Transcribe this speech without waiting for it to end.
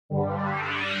We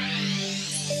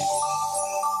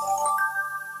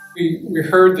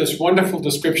heard this wonderful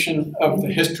description of the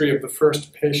history of the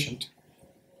first patient,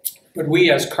 but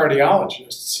we as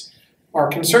cardiologists are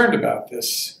concerned about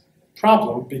this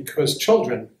problem because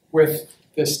children with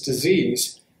this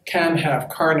disease can have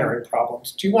coronary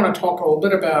problems. Do you want to talk a little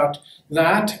bit about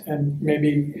that and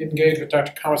maybe engage with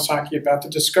Dr. Kawasaki about the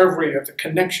discovery of the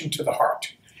connection to the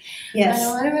heart? Yes.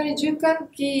 我々循環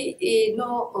器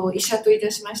の医者といた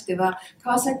しましては、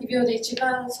川崎病で一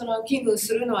番危惧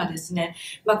するのはですね、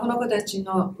この子たち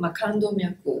の冠動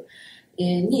脈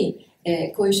に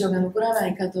後遺症が残らな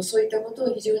いかと、そういったこと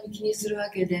を非常に気にするわ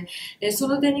けで、そ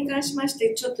の点に関しまし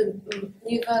てちょっとニ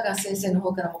ューバーガー先生の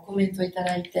方からもコメントをいた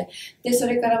だいて、でそ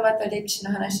れからまた歴史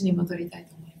の話に戻りたい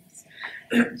と思います。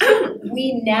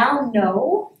We now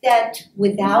know that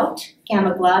without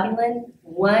gamma globulin,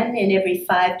 1 in every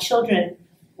 5 children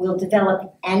will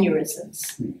develop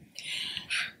aneurysms.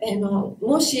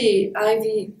 もし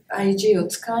IVIG を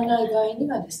使わない場合に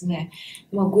はですね、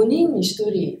5人に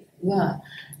1人は、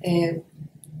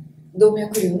動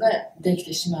脈瘤ができ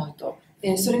てしまうと、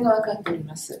それが分かっており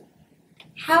ます。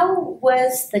How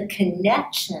was the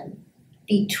connection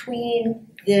between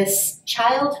this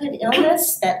childhood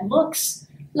illness that looks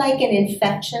like an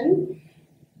infection?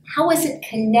 How was it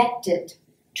connected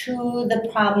to the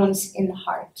problems in the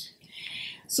heart?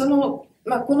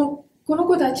 この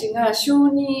子たちが小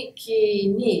児期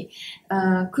に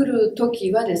来ると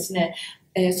きはですね、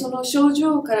その症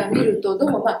状から見るとど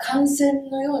うも感染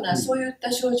のようなそういっ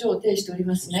た症状を呈しており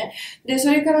ますね。で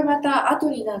それからまた後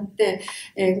になって、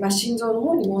心臓の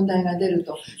方に問題が出る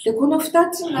と。でこの2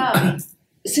つが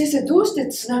先生どうして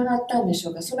つながったんでし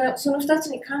ょうか。その2つ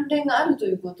に関連があると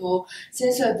いうことを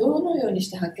先生はどのようにし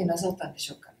て発見なさったんで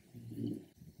しょうか。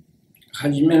は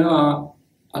じめは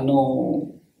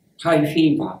ハイフ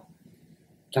ィーバ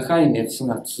ー、高い熱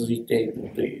が続いてい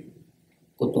るという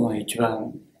ことが一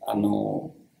番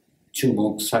注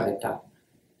目された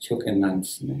所見なんで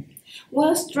すね。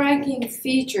One striking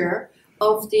feature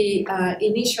of the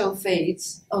initial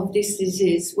phase of this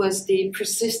disease was the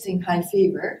persisting high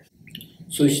fever.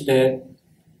 そして、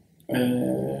そ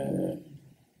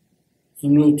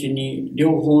のうちに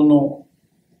両方の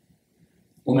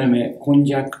お目目、コン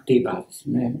ジャクティバです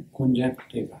ね。コンジャク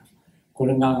ティバ。こ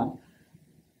れが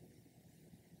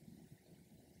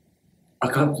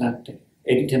赤くなって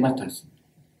エリテマタス。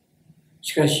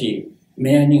しかし、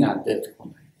目やにが出てこ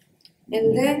ない。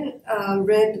And then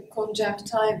red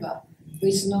conjunctiva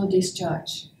with no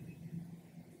discharge.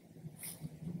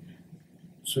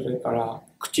 それから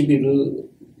唇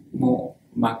も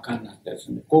真っ赤になってで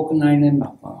すね、口腔内粘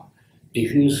膜がディ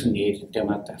フュースにエリテ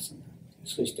マタスになって、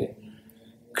そして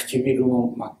唇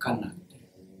も真っ赤になって、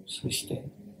そして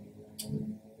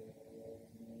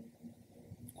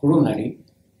コロナリ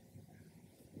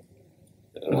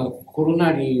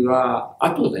は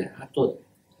後で。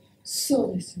そ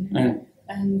うですね。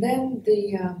And then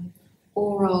the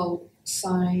oral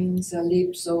signs, the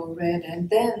lips all red, and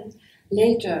then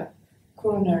later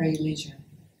coronary lesion.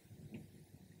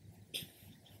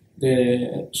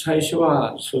 で、最初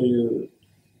はそういう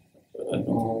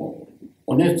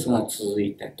お熱が続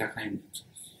いて高い熱で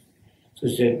す。そ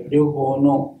して両方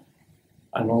の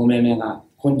お目目が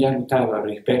コンジャンクタイバ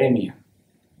ルヒペレミア。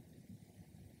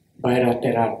バイラ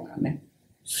テラルがね。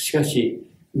しかし、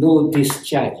no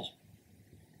discharge.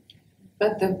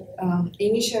 But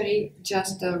initially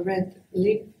just a red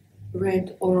lip,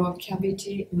 red oral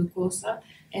cavity mucosa,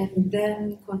 and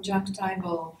then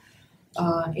conjunctival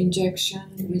injection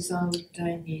without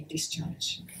any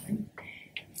discharge.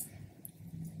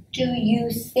 Do you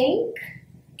think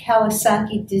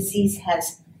Kawasaki disease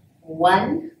has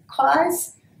one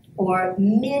cause or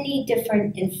many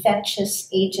different infectious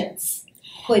agents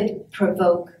could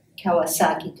provoke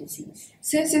Kawasaki disease?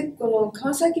 先生、この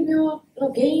川崎病の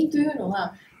原因というの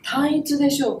は単一で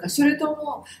しょうか。それと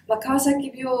も、川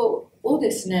崎病を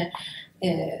ですね、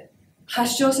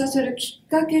発症させるきっ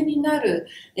かけになる、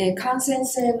感染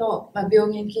性の、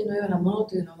病原菌のようなもの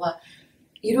というのは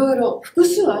いろいろ複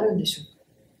数あるんでしょうか。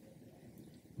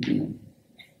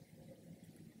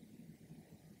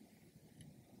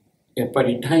やっぱ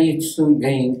り単一原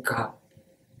因か、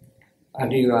あ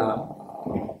るいは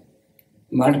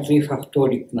マルチファクト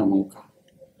リックなものか、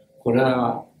これ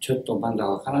はちょっとまだ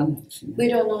わからないですね。We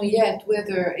don't know yet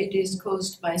whether it is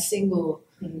caused by a single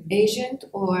agent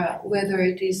or whether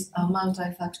it is a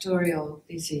multifactorial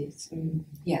disease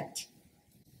yet.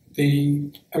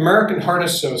 The American Heart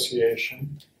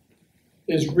Association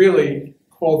is really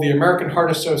called the American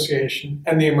Heart Association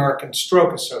and the American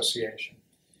Stroke Association.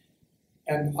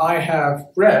 And I have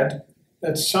read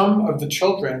that some of the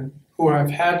children who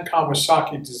have had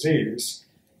Kawasaki disease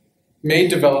may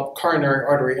develop coronary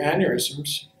artery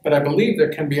aneurysms, but I believe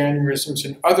there can be aneurysms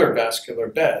in other vascular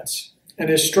beds. And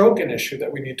is stroke an issue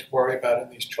that we need to worry about in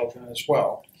these children as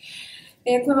well?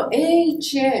 この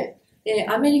AHA、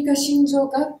アメリカ心臓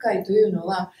学会というの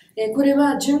は、これ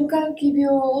は循環器病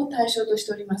を対象とし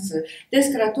ております。で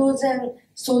すから当然、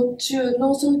卒中、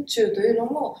脳卒中というの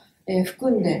も、含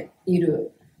んでい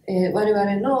る。我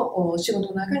々の仕事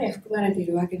の中には含まれてい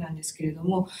るわけなんですけれど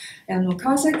も、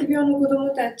川崎病の子ども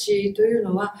たちという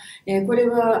のは、これ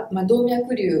は、動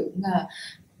脈瘤が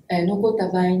残った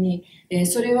場合に、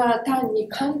それは単に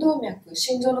冠動脈、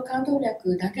心臓の冠動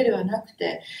脈だけではなく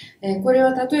て、これ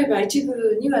は例えば一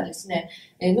部にはですね、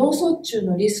脳卒中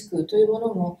のリスクというも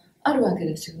のもあるわけ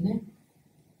ですよね。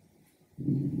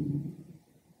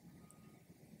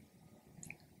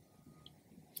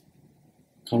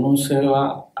可能性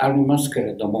はありますけ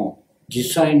れども、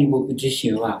実際に僕自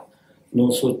身は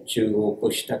脳卒中を起こ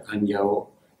した患者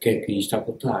を経験した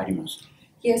ことはあります。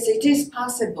Yes, it is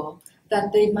possible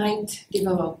that they might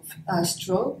develop a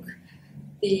stroke,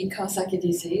 the Kawasaki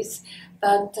disease,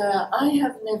 but I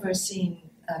have never seen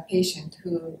a patient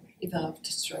who developed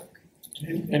a stroke.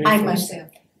 I myself.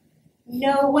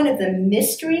 No, one of the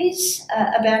mysteries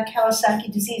about Kawasaki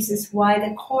disease is why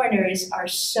the coronaries are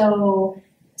so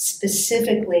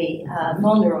specifically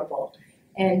vulnerable.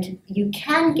 And you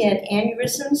can get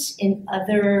aneurysms in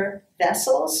other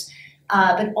vessels,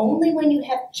 but only when you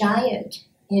have giant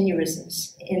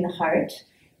aneurysms in the heart.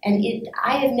 And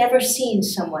I have never seen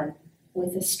someone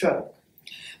with a stroke.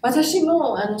 私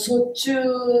も卒中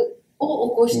を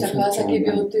起こした川崎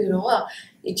病というのは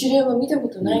一例も見たこ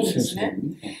とないんですね。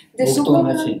で、そこ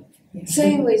が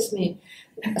Same with me。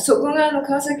そこが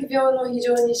川崎病の非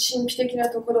常に神秘的な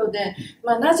ところで、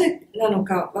なぜなの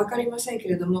か分かりませんけ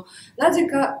れども、なぜ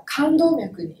か冠動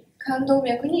脈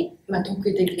に特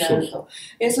異的であると。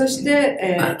そし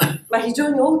て、非常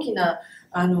に大きな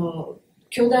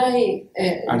巨大、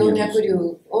動脈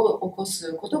瘤を起こ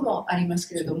すこともあります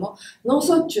けれども、脳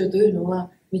卒中というの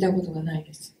は見たことがない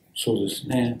です。そうです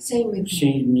ね。Same with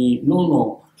me。に脳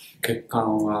の血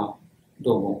管は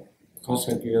どうも川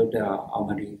崎病ではあ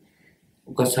まり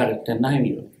侵されてない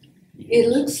ように。It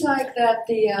looks like that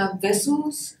the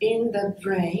vessels in the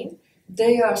brain,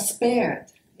 they are spared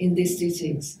in this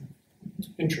disease.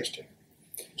 Interesting.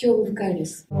 興味深いで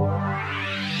す。